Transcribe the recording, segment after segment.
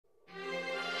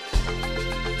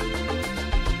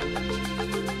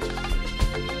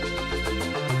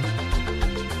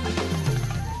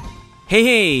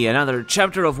Hey, another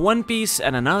chapter of One Piece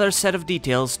and another set of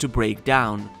details to break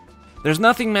down. There's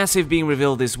nothing massive being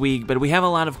revealed this week, but we have a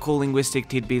lot of cool linguistic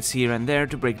tidbits here and there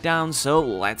to break down, so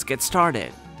let's get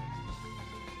started.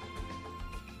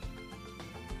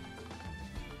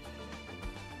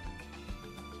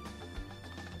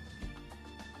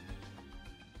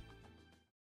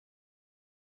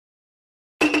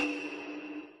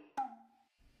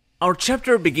 Our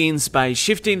chapter begins by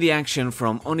shifting the action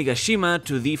from Onigashima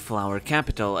to the flower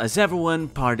capital, as everyone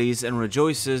parties and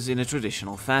rejoices in a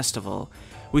traditional festival.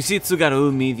 We see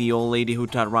Tsugaru, the old lady who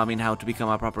taught Robin how to become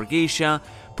a proper geisha,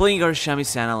 playing our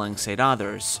shamisen alongside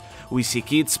others. We see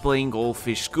kids playing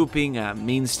goldfish scooping, a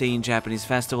mainstay in Japanese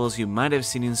festivals you might have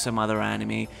seen in some other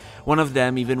anime, one of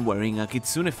them even wearing a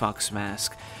kitsune fox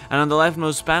mask. And on the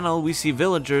leftmost panel we see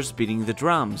villagers beating the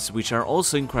drums, which are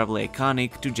also incredibly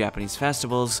iconic to Japanese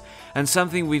festivals, and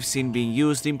something we've seen being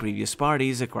used in previous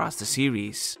parties across the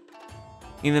series.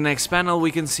 In the next panel we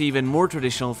can see even more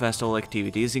traditional festival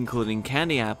activities, including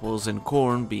candy apples and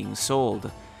corn being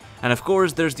sold. And of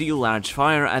course there's the large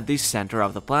fire at the center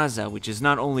of the plaza, which is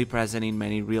not only present in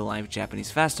many real-life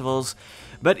Japanese festivals,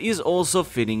 but is also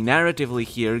fitting narratively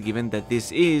here given that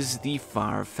this is the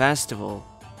Fire Festival.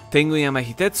 Tenguyama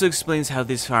Hitetsu explains how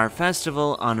this fire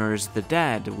festival honors the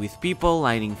dead, with people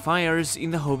lighting fires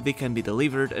in the hope they can be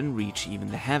delivered and reach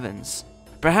even the heavens.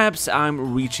 Perhaps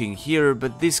I'm reaching here,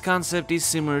 but this concept is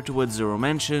similar to what Zoro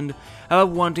mentioned about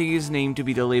wanting his name to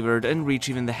be delivered and reach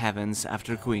even the heavens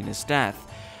after Kuina's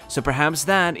death. So perhaps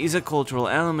that is a cultural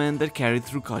element that carried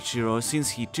through Koshiro, since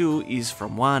he too is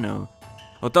from Wano.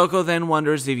 Otoko then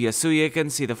wonders if Yasuye can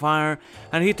see the fire,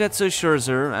 and Hitetsu assures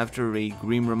her, after a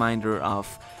grim reminder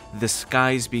of the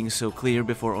skies being so clear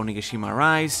before Onigashima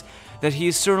arrives, that he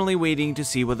is certainly waiting to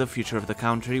see what the future of the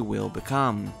country will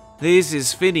become. This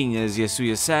is fitting, as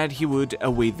Yasuye said he would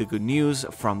await the good news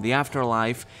from the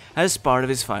afterlife as part of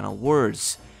his final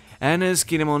words. And as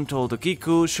Kinemon told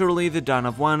Tokiku, surely the dawn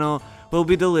of Wano will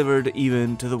be delivered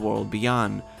even to the world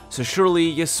beyond, so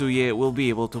surely Yasuye will be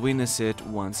able to witness it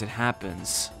once it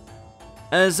happens.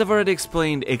 As I've already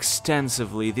explained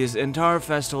extensively, this entire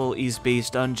festival is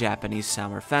based on Japanese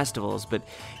summer festivals, but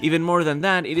even more than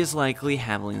that, it is likely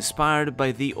heavily inspired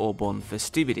by the Obon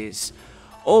festivities.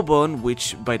 Obon,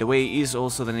 which by the way is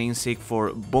also the namesake for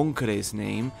Bonkure's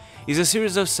name, is a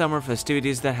series of summer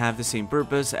festivities that have the same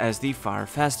purpose as the Fire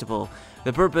Festival,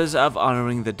 the purpose of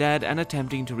honoring the dead and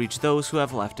attempting to reach those who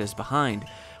have left us behind,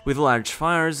 with large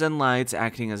fires and lights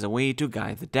acting as a way to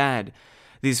guide the dead.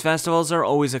 These festivals are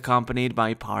always accompanied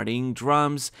by partying,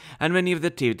 drums, and many of the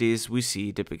activities we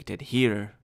see depicted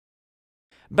here.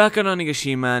 Back on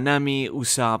Onigashima, Nami,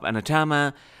 Usopp, and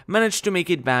Atama managed to make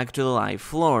it back to the live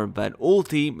floor, but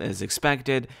Ulti, as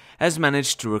expected, has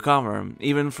managed to recover,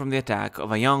 even from the attack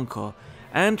of Ayonko,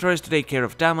 and tries to take care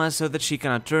of Tama so that she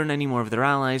cannot turn any more of their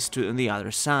allies to the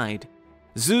other side.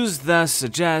 Zeus thus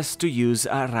suggests to use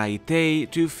a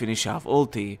Raitei to finish off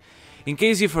Ulti. In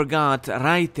case you forgot,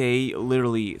 Raitei,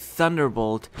 literally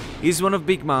Thunderbolt, is one of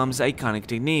Big Mom's iconic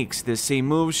techniques, the same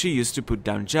move she used to put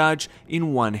down Judge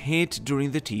in one hit during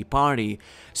the tea party,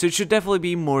 so it should definitely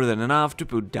be more than enough to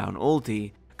put down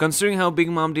Ulti. Considering how Big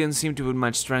Mom didn't seem to put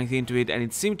much strength into it and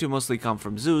it seemed to mostly come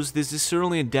from Zeus, this is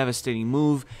certainly a devastating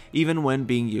move even when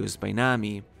being used by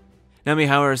Nami. Nami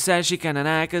however says she can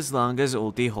attack as long as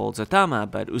Ulti holds Atama,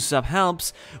 but Usopp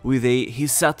helps with a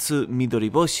Hisatsu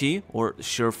Midoriboshi, or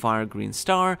Surefire Green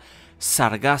Star,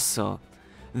 Sargasso.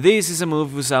 This is a move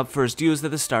Usopp first used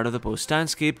at the start of the post-time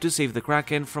skip to save the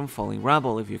Kraken from falling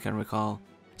rubble, if you can recall.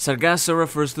 Sargasso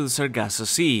refers to the Sargasso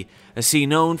Sea, a sea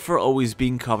known for always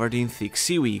being covered in thick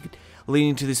seaweed,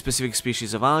 leading to the specific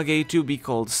species of algae to be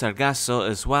called Sargasso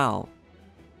as well.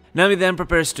 Nami then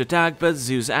prepares to attack, but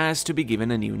Zeus asks to be given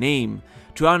a new name,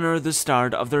 to honor the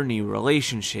start of their new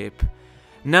relationship.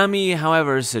 Nami,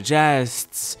 however,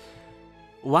 suggests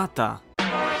Wata.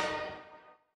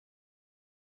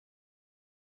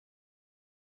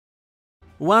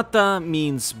 Wata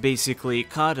means basically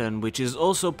cotton, which is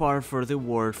also par for the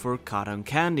word for cotton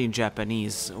candy in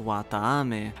Japanese,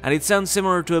 wataame, and it sounds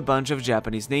similar to a bunch of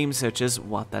Japanese names such as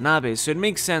Watanabe, so it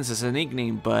makes sense as a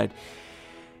nickname, but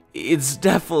it's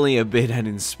definitely a bit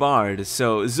uninspired,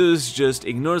 so Zeus just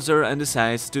ignores her and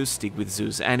decides to stick with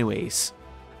Zeus anyways.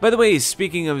 By the way,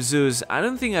 speaking of Zeus, I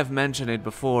don't think I've mentioned it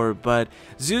before, but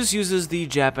Zeus uses the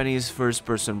Japanese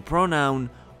first-person pronoun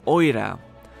oira.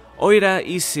 Oira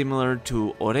is similar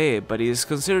to ore, but is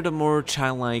considered more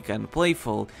childlike and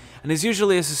playful, and is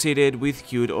usually associated with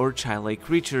cute or childlike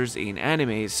creatures in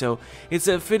anime, so it's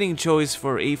a fitting choice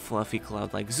for a fluffy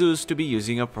cloud like Zeus to be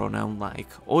using a pronoun like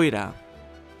oira.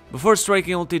 Before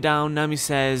striking Ulti down, Nami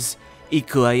says,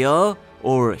 Ikuayo,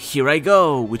 or Here I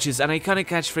Go, which is an iconic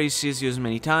catchphrase she's used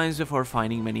many times before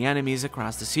fighting many enemies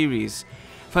across the series.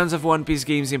 Fans of One Piece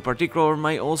games in particular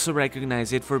might also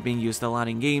recognize it for being used a lot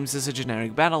in games as a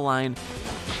generic battle line,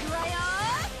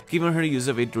 given her use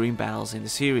of it during battles in the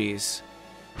series.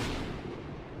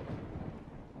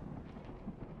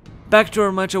 Back to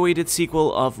our much-awaited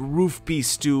sequel of Roof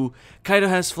Piece 2, Kaido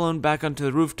has flown back onto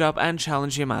the rooftop and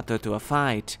challenged Yamato to a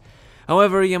fight.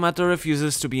 However, Yamato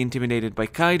refuses to be intimidated by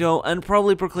Kaido and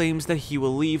probably proclaims that he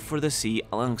will leave for the sea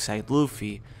alongside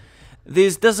Luffy.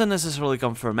 This doesn't necessarily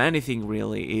confirm anything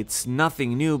really, it's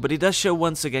nothing new, but it does show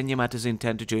once again Yamato's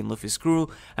intent to join Luffy's crew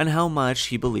and how much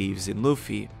he believes in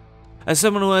Luffy. As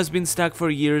someone who has been stuck for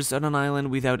years on an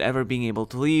island without ever being able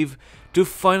to leave, to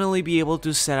finally be able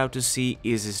to set out to sea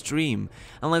is his dream,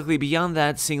 and likely beyond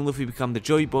that, seeing Luffy become the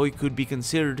Joy Boy could be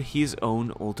considered his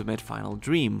own ultimate final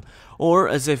dream, or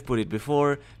as I've put it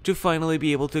before, to finally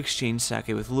be able to exchange sake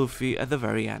with Luffy at the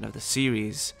very end of the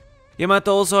series.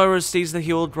 Yamato also however states that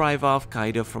he will drive off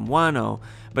Kaido from Wano,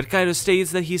 but Kaido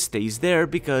states that he stays there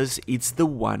because it's the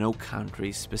Wano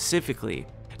country specifically.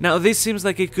 Now this seems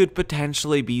like it could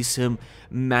potentially be some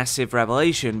massive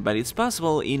revelation, but it's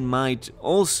possible it might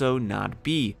also not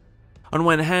be. On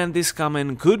one hand, this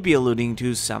comment could be alluding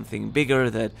to something bigger,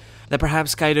 that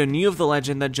perhaps Kaido knew of the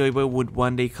legend that Joy Boy would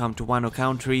one day come to Wano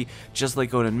country, just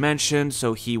like Oden mentioned,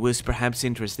 so he was perhaps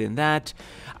interested in that,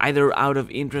 either out of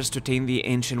interest to attain the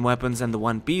ancient weapons and the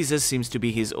One Pieces seems to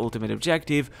be his ultimate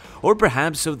objective, or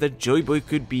perhaps so that Joy Boy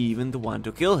could be even the one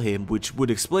to kill him, which would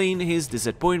explain his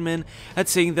disappointment at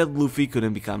saying that Luffy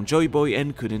couldn't become Joy Boy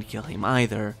and couldn't kill him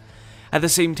either. At the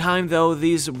same time though,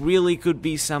 this really could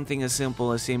be something as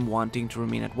simple as him wanting to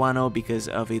remain at Wano because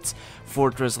of its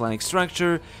fortress-like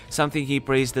structure, something he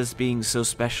praised as being so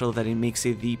special that it makes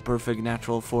it the perfect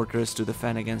natural fortress to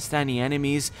defend against any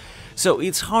enemies, so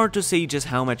it's hard to say just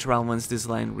how much relevance this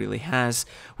line really has,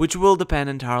 which will depend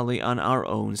entirely on our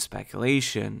own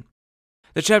speculation.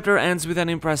 The chapter ends with an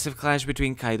impressive clash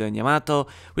between Kaido and Yamato,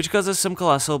 which causes some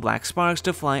colossal black sparks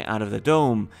to fly out of the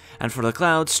dome, and for the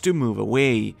clouds to move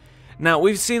away. Now,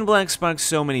 we've seen black sparks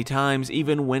so many times,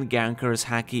 even when Ganker's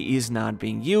Haki is not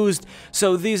being used,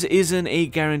 so this isn't a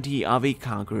guarantee of a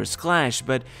Conqueror's Clash,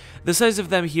 but the size of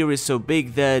them here is so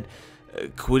big that...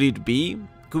 could it be?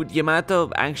 Could Yamato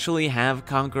actually have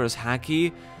Conqueror's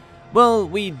Haki? Well,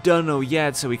 we don't know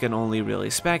yet, so we can only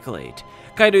really speculate.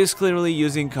 Kaido is clearly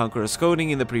using Conqueror's coding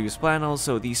in the previous panel,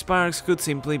 so these sparks could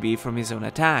simply be from his own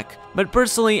attack. But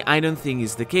personally, I don't think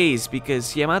it's the case,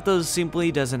 because Yamato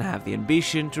simply doesn't have the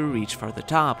ambition to reach for the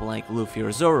top like Luffy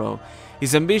or Zoro.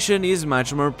 His ambition is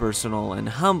much more personal and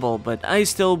humble, but I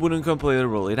still wouldn't completely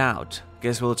rule it out.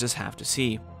 Guess we'll just have to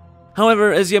see.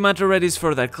 However, as Yamato readies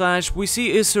for that clash, we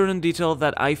see a certain detail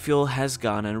that I feel has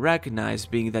gone unrecognized,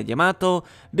 being that Yamato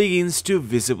begins to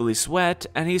visibly sweat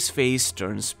and his face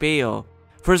turns pale.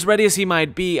 For as ready as he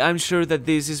might be, I'm sure that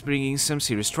this is bringing some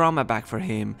serious trauma back for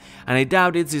him, and I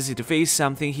doubt it's easy to face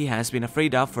something he has been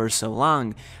afraid of for so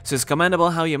long, so it's commendable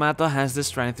how Yamato has the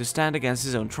strength to stand against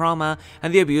his own trauma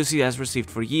and the abuse he has received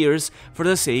for years for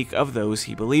the sake of those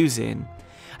he believes in.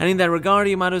 And in that regard,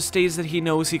 Yamato states that he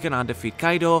knows he cannot defeat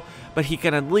Kaido, but he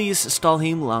can at least stall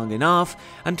him long enough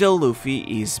until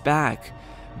Luffy is back.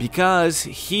 Because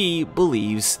he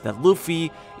believes that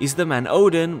Luffy is the man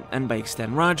Oden, and by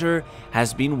extent Roger,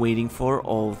 has been waiting for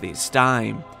all this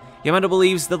time. Yamato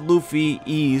believes that Luffy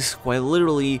is, quite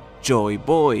literally, Joy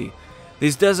Boy.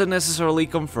 This doesn't necessarily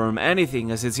confirm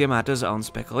anything, as it's Yamato's own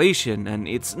speculation, and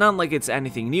it's not like it's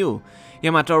anything new.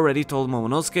 Yamato already told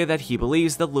Momonosuke that he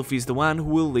believes that Luffy is the one who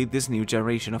will lead this new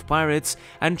generation of pirates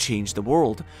and change the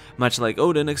world, much like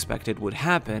Oden expected would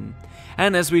happen.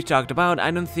 And as we've talked about, I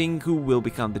don't think who will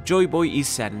become the Joy Boy is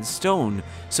set in stone,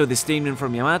 so the statement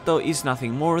from Yamato is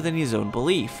nothing more than his own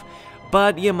belief.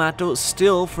 But Yamato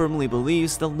still firmly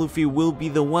believes that Luffy will be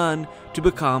the one to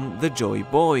become the Joy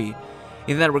Boy.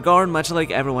 In that regard, much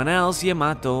like everyone else,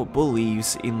 Yamato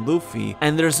believes in Luffy,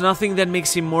 and there's nothing that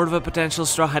makes him more of a potential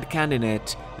Straw Hat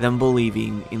candidate than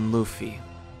believing in Luffy.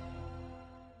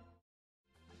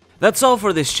 That's all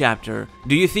for this chapter.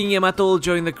 Do you think Yamato will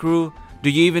join the crew?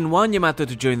 Do you even want Yamato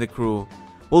to join the crew?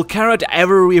 Will Carrot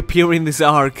ever reappear in this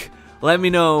arc? Let me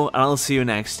know, and I'll see you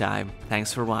next time.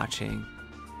 Thanks for watching.